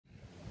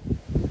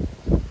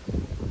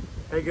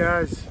Hey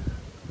guys,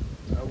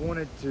 I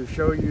wanted to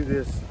show you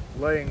this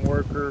laying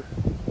worker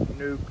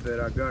nuke that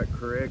I got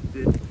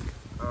corrected.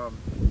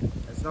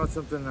 It's not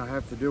something I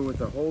have to deal with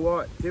a whole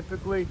lot.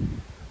 Typically,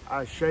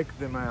 I shake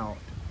them out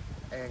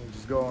and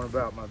just go on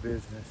about my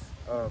business.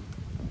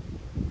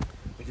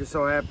 It just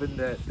so happened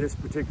that this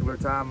particular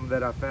time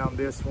that I found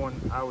this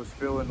one, I was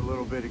feeling a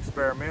little bit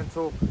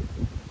experimental,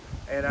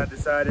 and I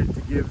decided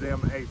to give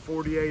them a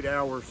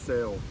 48-hour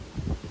sale.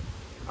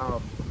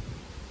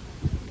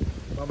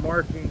 My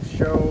markings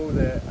show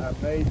that I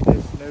made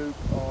this nuke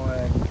on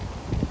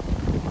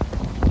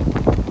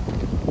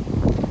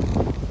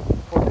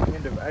the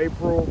end of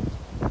April.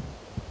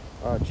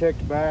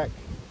 Checked back,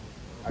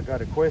 I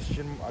got an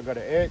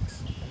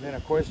X and then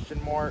a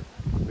question mark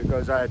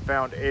because I had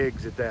found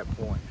eggs at that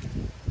point.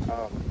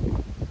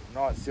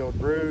 Not sealed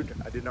brood,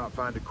 I did not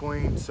find a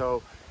queen,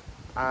 so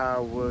I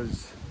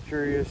was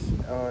curious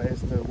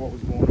as to what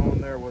was going on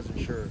there, wasn't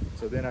sure.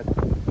 So then I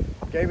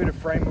gave it a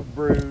frame of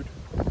brood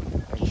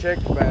and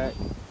checked back,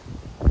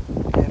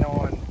 and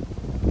on,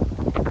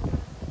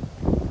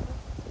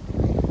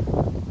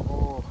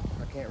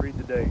 I can't read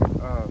the date.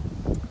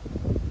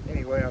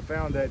 Anyway, I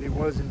found that it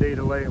was indeed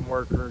a laying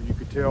worker. You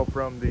could tell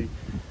from the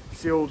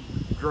sealed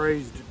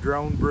grazed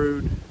drone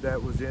brood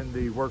that was in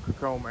the worker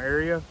comb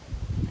area.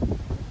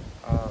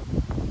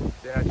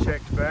 Then I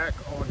checked back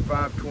on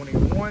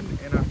 5/21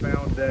 and I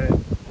found that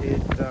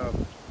it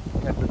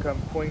had become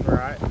queen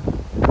right,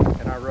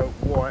 and I wrote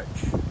watch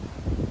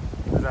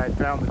because I had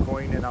found the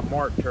queen and I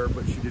marked her,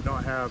 but she did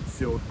not have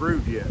sealed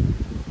brood yet.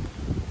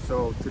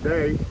 So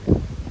today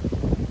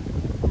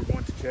we're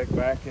going to check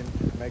back and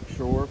make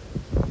sure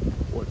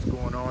what's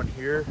going on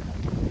here.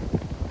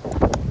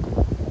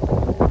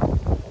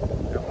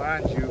 Now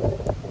mind you,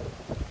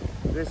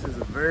 this is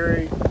a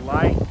very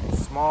light,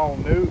 small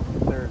nuke.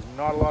 There's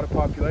not a lot of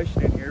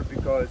population in here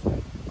because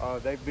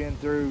they've been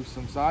through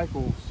some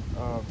cycles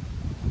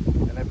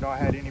and they've not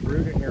had any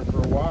brood in here for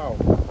a while.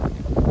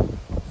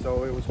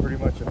 So it was pretty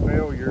much a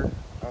failure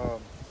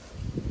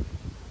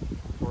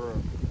for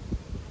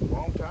a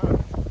long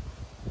time.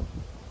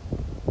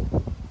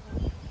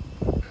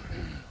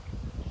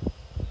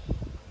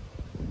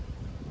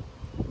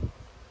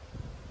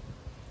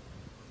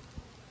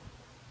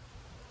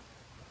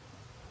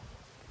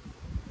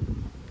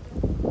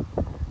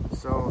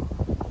 So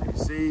you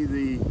see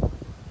the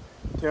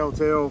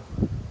telltale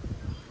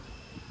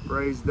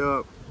raised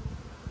up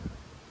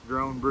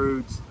drone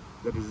broods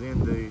that is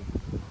in the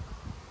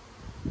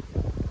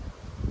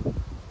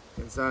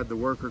inside the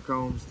worker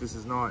combs. This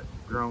is not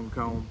drone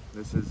comb,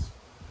 this is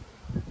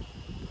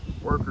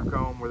worker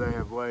comb where they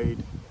have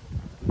laid,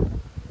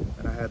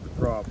 and I had the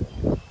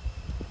problem.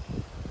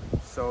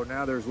 So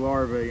now there's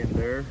larvae in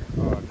there.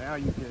 Now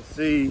you can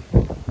see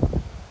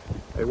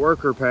a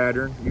worker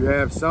pattern. You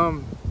have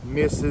some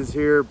misses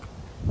here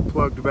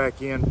plugged back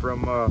in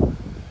from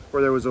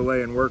where there was a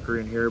laying worker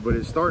in here, but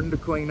it's starting to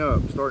clean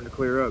up, starting to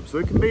clear up. So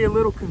it can be a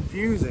little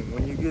confusing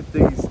when you get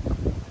these,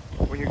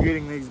 when you're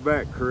getting these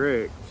back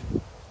correct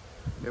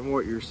and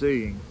what you're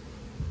seeing.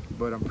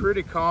 But I'm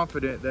pretty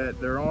confident that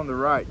they're on the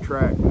right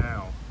track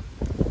now.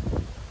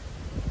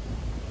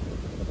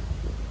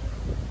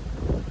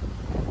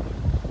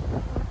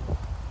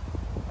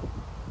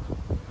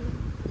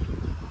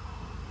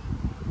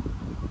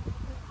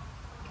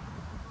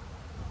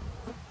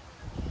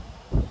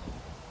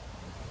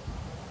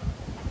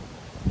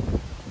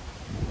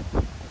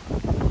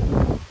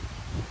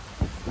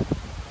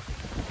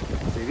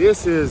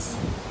 This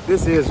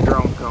is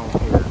drone comb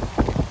here.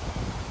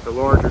 The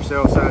larger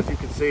cell size, you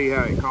can see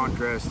how it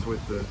contrasts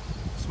with the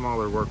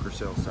smaller worker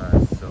cell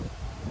size. So,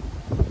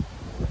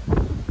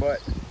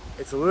 but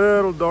it's a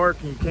little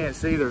dark and you can't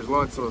see. There's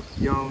lots of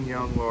young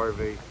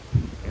larvae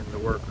in the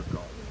worker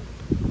comb.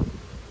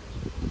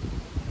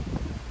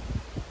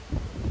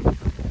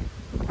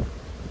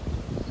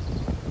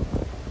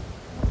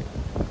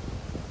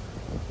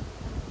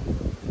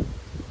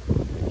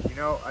 You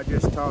know, I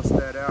just tossed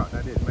that out and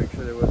I didn't make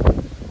sure there was a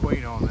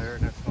queen on there,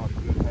 and that's not a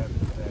good habit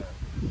to have.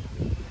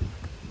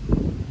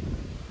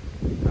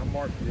 I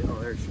marked it. Oh,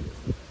 there she is.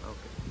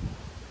 Okay.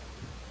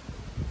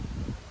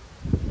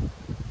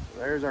 So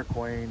there's our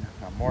queen.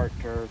 I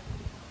marked her.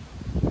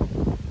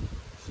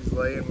 She's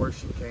laying where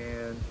she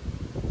can.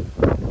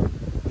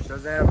 She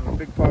doesn't have a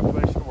big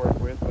population to work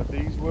with, but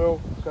these will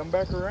come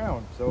back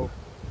around. So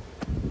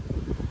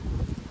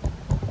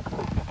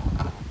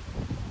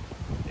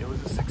it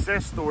was a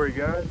success story,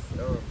 guys.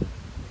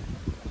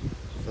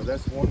 So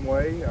that's one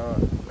way.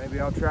 Maybe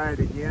I'll try it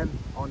again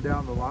on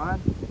down the line.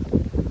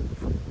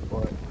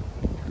 But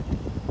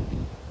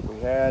we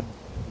had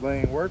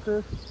laying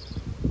workers.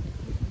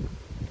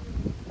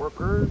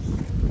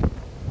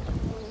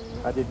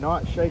 I did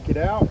not shake it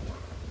out.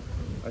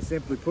 I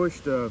simply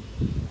pushed a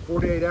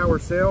 48-hour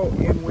cell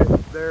in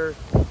with their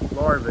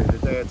larvae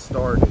that they had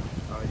started.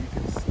 You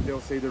can still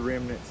see the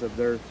remnants of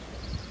their,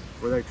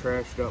 where they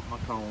trashed up my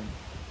comb.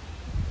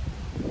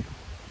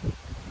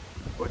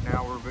 But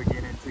now we're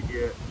beginning to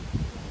get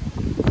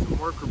some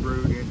worker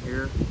brood in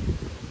here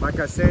Like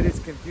I said, it's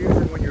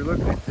confusing when you're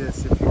looking at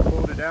this. If you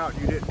pulled it out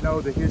and you didn't know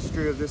the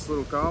history of this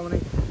little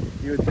colony,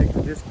 you would think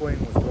that this queen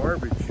was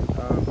garbage.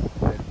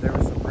 That there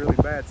was some really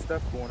bad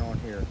stuff going on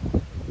here.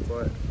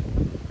 But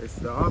it's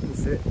the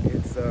opposite.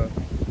 It's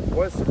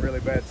was some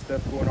really bad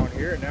stuff going on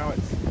here, and now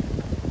it's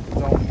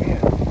on the end.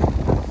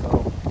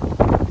 So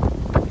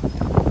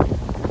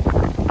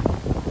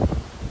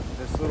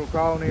this little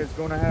colony is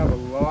going to have a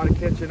lot of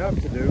catching up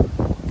to do.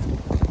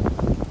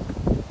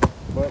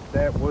 But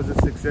that was a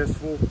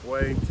successful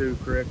way to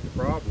correct the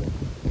problem.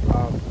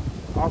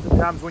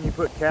 Oftentimes when you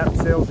put capped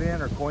cells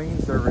in, or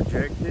queens, they're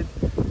rejected.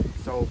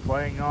 So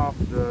playing off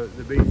the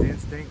bee's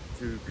instinct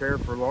to care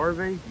for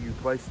larvae, you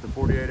place the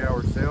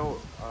 48-hour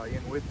cell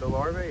in with the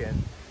larvae,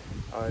 and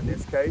in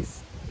this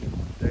case,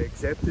 they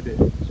accepted it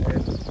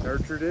and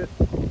nurtured it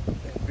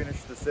and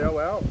finished the cell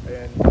out,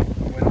 and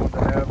went on to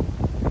have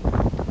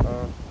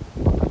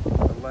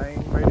a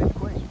laying mated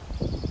queen.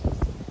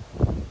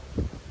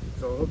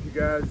 So I hope you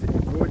guys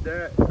enjoyed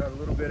that, got a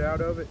little bit out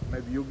of it.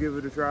 Maybe you'll give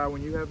it a try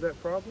when you have that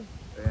problem,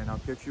 and I'll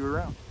catch you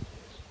around.